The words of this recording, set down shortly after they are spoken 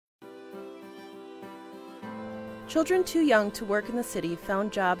Children too young to work in the city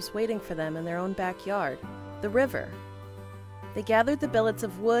found jobs waiting for them in their own backyard, the river. They gathered the billets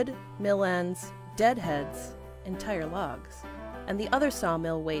of wood, mill ends, deadheads, entire logs, and the other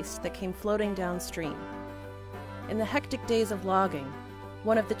sawmill waste that came floating downstream. In the hectic days of logging,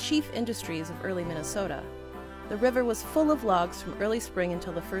 one of the chief industries of early Minnesota, the river was full of logs from early spring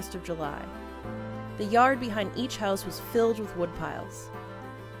until the 1st of July. The yard behind each house was filled with wood piles.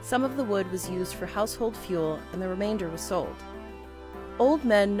 Some of the wood was used for household fuel and the remainder was sold. Old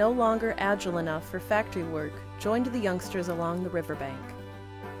men no longer agile enough for factory work joined the youngsters along the riverbank.